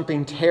 folks. There's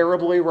something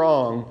terribly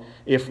wrong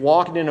if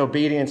walking in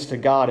obedience to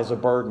God is a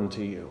burden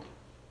to you.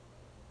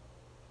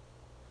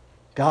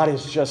 God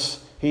is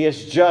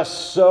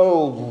just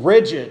so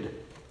rigid.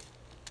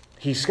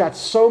 He's got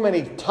so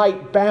many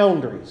tight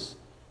boundaries.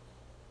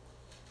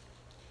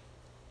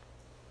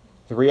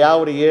 The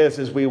reality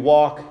is we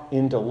walk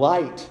in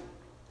delight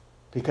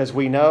because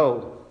we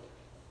know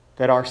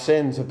that our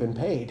sins have been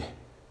paid.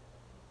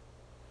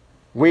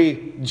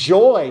 We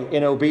joy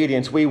in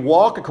obedience. We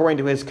walk according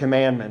to his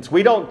commandments.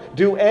 We don't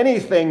do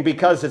anything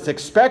because it's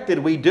expected.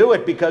 We do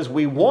it because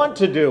we want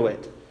to do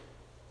it.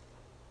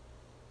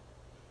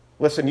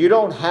 Listen, you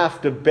don't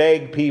have to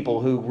beg people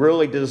who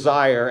really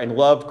desire and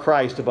love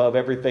Christ above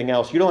everything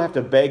else. You don't have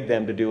to beg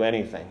them to do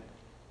anything.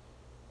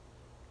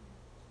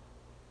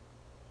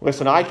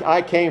 Listen,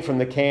 I came from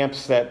the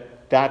camps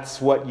that's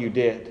what you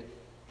did.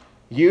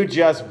 You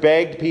just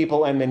begged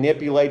people and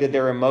manipulated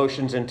their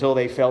emotions until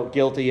they felt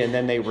guilty, and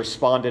then they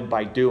responded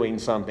by doing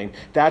something.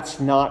 That's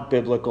not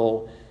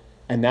biblical,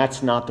 and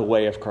that's not the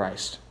way of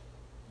Christ.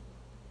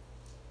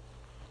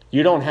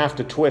 You don't have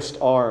to twist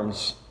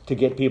arms to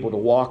get people to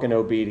walk in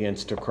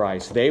obedience to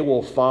Christ. They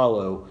will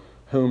follow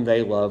whom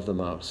they love the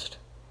most.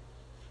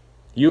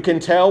 You can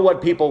tell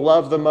what people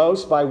love the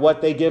most by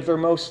what they give the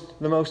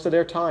most of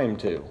their time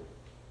to.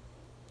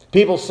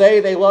 People say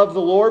they love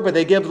the Lord, but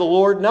they give the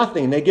Lord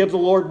nothing. They give the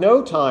Lord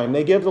no time.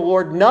 They give the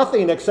Lord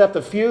nothing except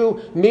a few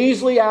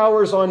measly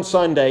hours on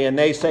Sunday. And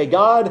they say,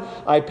 "God,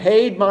 I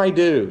paid my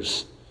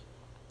dues."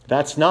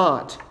 That's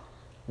not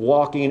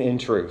walking in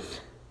truth.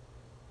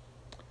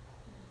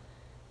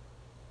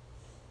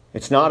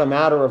 It's not a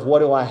matter of what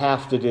do I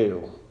have to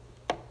do.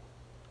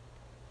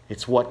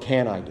 It's what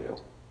can I do?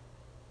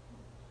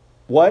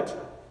 What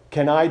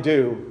can I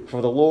do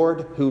for the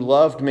Lord who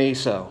loved me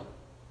so?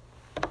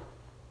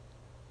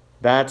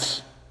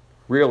 That's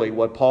really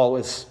what Paul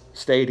is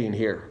stating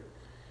here.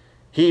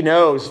 He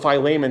knows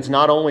Philemon's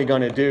not only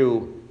going to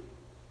do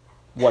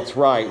what's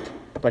right,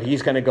 but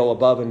he's going to go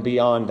above and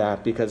beyond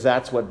that, because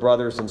that's what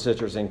brothers and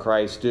sisters in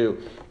Christ do.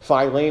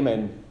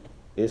 Philemon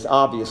is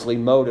obviously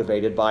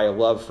motivated by a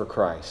love for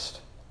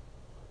Christ.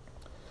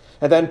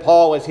 And then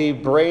Paul, as he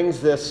brings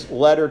this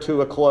letter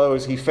to a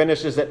close, he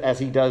finishes it as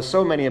he does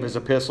so many of his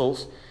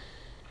epistles.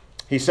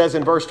 He says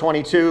in verse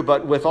 22,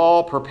 "But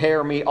withal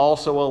prepare me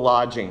also a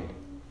lodging."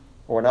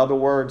 Or in other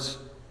words,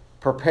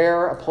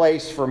 prepare a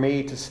place for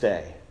me to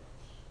stay.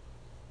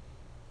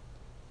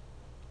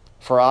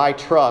 "For I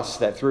trust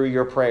that through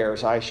your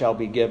prayers I shall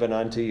be given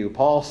unto you."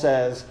 Paul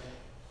says,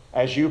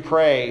 as you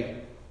pray,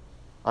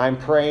 I'm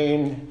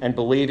praying and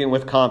believing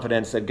with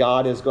confidence that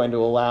God is going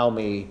to allow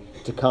me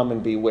to come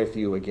and be with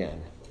you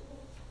again.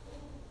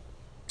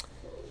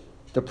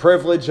 The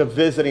privilege of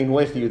visiting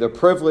with you, the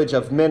privilege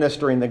of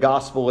ministering the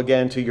gospel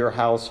again to your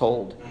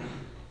household.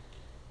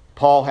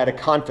 Paul had a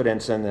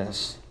confidence in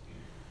this.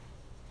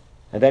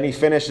 And then he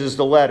finishes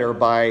the letter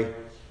by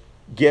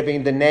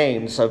giving the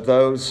names of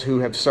those who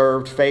have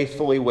served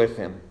faithfully with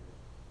him.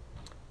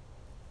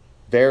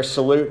 There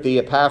salute thee,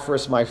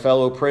 Epaphras, my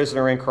fellow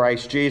prisoner in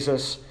Christ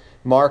Jesus,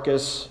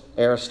 Marcus,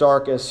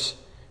 Aristarchus,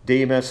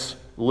 Demas,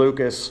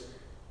 Lucas,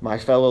 my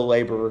fellow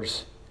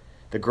laborers.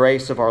 The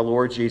grace of our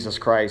Lord Jesus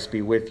Christ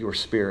be with your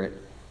spirit.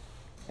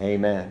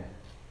 Amen.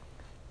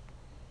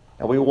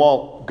 And we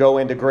won't go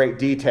into great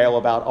detail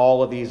about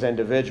all of these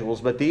individuals,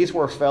 but these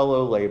were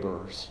fellow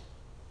laborers.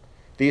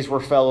 These were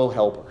fellow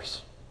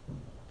helpers.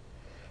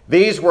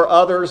 These were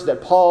others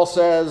that Paul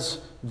says,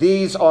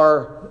 these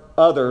are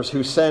others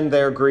who send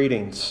their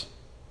greetings.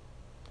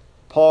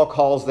 Paul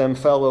calls them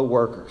fellow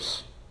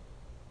workers.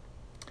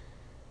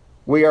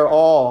 We are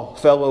all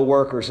fellow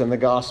workers in the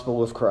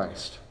gospel of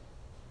Christ.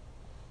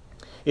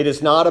 It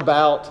is not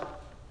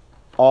about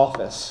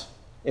office.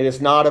 It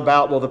is not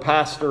about, well, the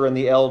pastor and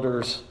the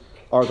elders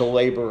are the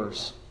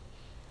laborers.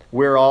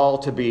 We're all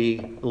to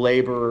be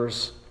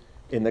laborers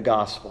in the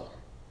gospel.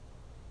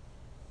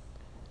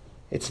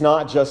 It's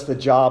not just the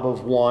job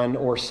of one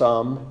or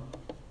some,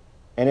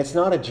 and it's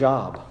not a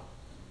job.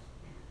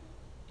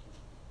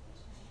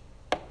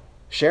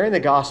 Sharing the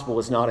gospel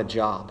is not a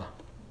job.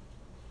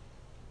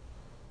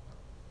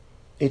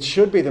 It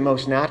should be the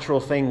most natural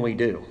thing we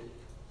do.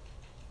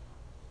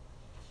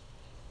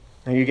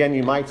 And again,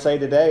 you might say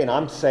today, and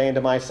I'm saying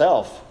to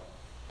myself,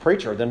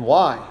 preacher, then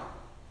why?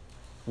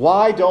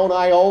 Why don't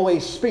I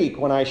always speak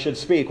when I should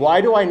speak?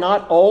 Why do I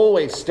not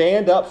always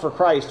stand up for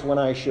Christ when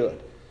I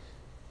should?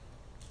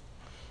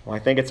 Well, I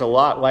think it's a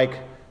lot like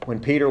when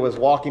Peter was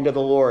walking to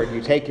the Lord.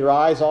 You take your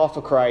eyes off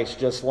of Christ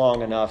just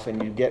long enough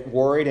and you get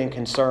worried and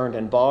concerned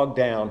and bogged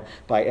down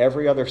by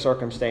every other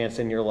circumstance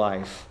in your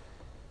life.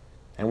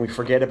 And we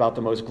forget about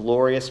the most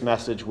glorious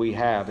message we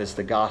have is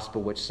the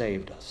gospel which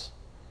saved us.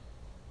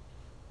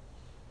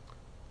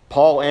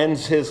 Paul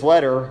ends his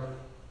letter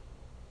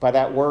by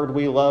that word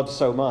we love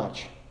so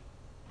much.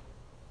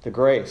 The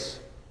grace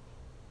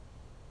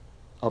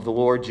of the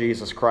Lord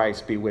Jesus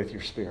Christ be with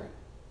your spirit.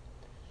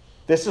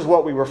 This is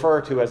what we refer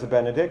to as a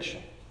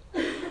benediction.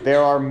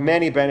 There are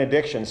many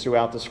benedictions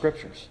throughout the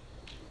Scriptures.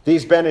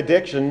 These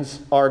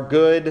benedictions are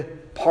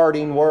good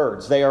parting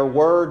words. They are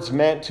words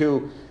meant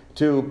to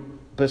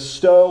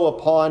bestow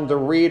upon the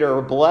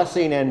reader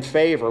blessing and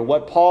favor.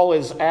 What Paul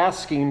is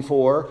asking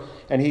for,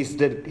 and he's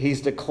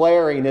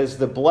declaring, is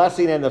the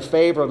blessing and the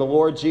favor of the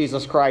Lord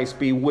Jesus Christ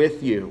be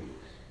with you.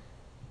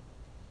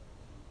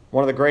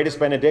 One of the greatest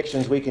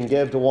benedictions we can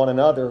give to one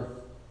another,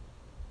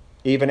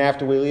 even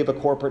after we leave a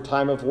corporate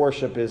time of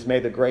worship, is may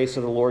the grace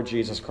of the Lord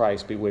Jesus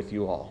Christ be with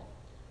you all.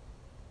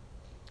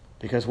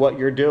 Because what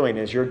you're doing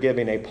is you're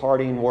giving a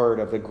parting word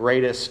of the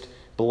greatest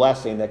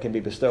blessing that can be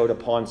bestowed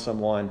upon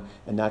someone,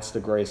 and that's the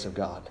grace of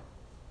God.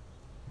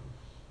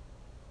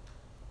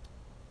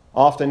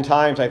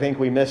 Oftentimes, I think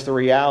we miss the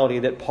reality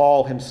that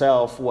Paul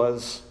himself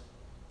was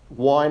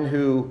one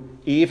who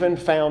even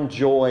found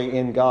joy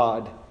in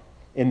God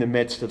in the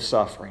midst of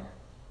suffering.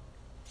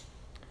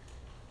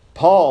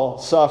 Paul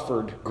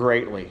suffered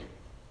greatly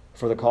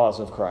for the cause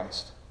of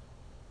Christ,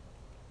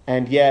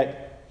 and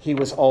yet he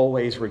was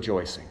always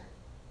rejoicing.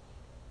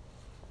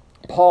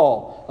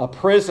 Paul, a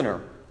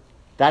prisoner,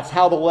 that's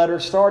how the letter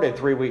started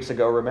 3 weeks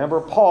ago,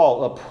 remember?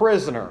 Paul, a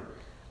prisoner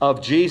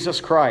of Jesus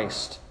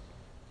Christ,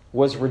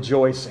 was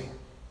rejoicing.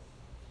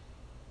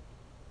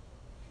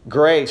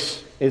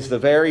 Grace is the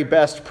very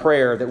best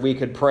prayer that we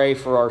could pray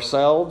for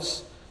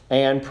ourselves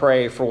and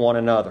pray for one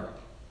another.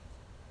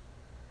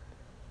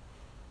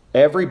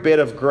 Every bit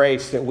of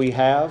grace that we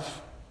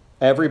have,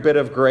 every bit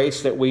of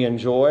grace that we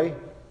enjoy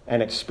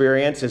and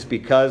experience is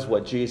because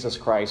what Jesus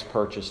Christ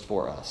purchased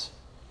for us.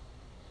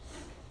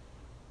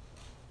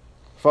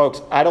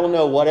 Folks, I don't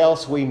know what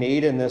else we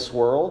need in this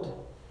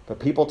world, but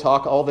people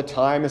talk all the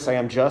time and say,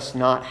 I'm just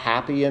not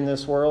happy in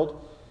this world.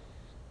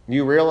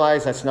 You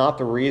realize that's not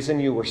the reason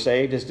you were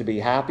saved, is to be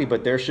happy,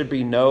 but there should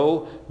be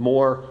no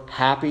more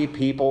happy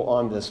people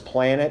on this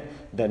planet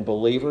than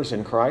believers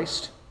in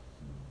Christ.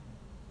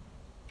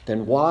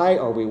 Then why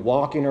are we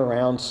walking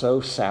around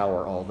so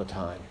sour all the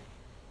time?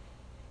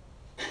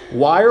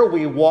 Why are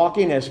we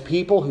walking as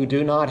people who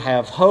do not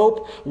have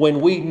hope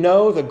when we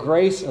know the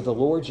grace of the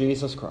Lord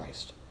Jesus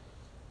Christ?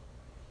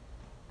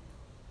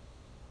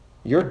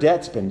 Your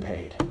debt's been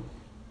paid.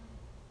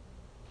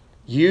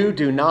 You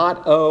do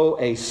not owe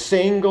a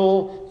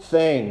single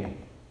thing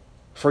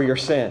for your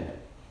sin.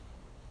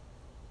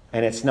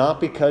 And it's not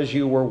because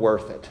you were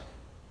worth it.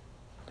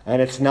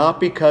 And it's not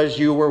because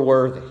you were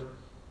worthy.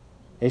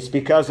 It's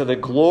because of the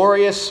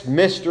glorious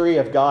mystery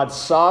of God's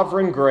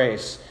sovereign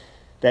grace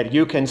that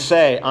you can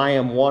say, I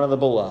am one of the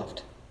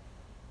beloved.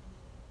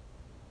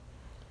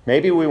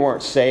 Maybe we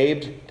weren't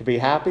saved to be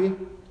happy,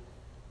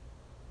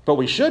 but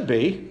we should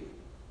be.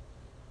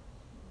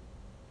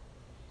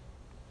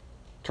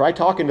 Try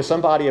talking to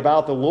somebody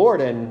about the Lord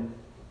and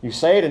you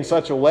say it in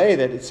such a way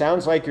that it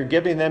sounds like you're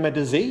giving them a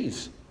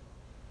disease.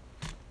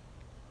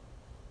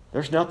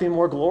 There's nothing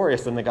more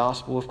glorious than the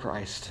gospel of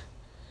Christ.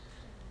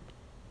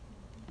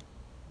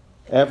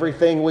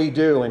 Everything we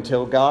do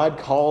until God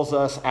calls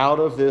us out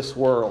of this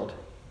world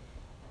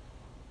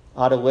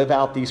ought to live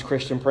out these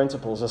Christian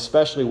principles,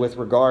 especially with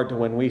regard to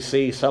when we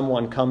see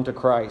someone come to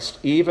Christ,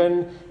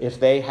 even if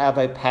they have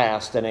a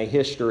past and a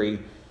history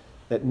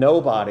that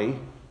nobody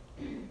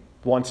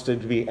wants to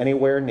be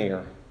anywhere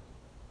near.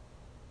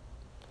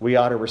 We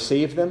ought to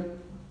receive them,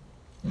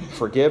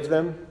 forgive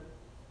them,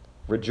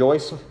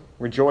 rejoice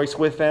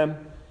with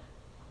them,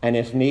 and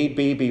if need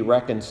be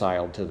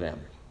reconciled to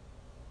them.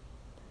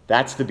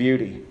 That's the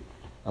beauty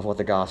of what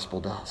the gospel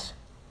does.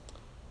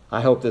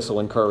 I hope this will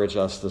encourage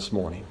us this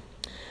morning.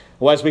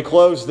 Well, as we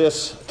close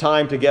this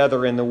time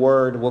together in the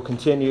Word, we'll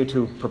continue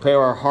to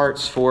prepare our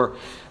hearts for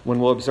when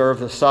we'll observe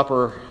the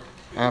supper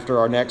after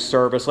our next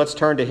service. Let's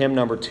turn to hymn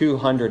number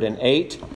 208.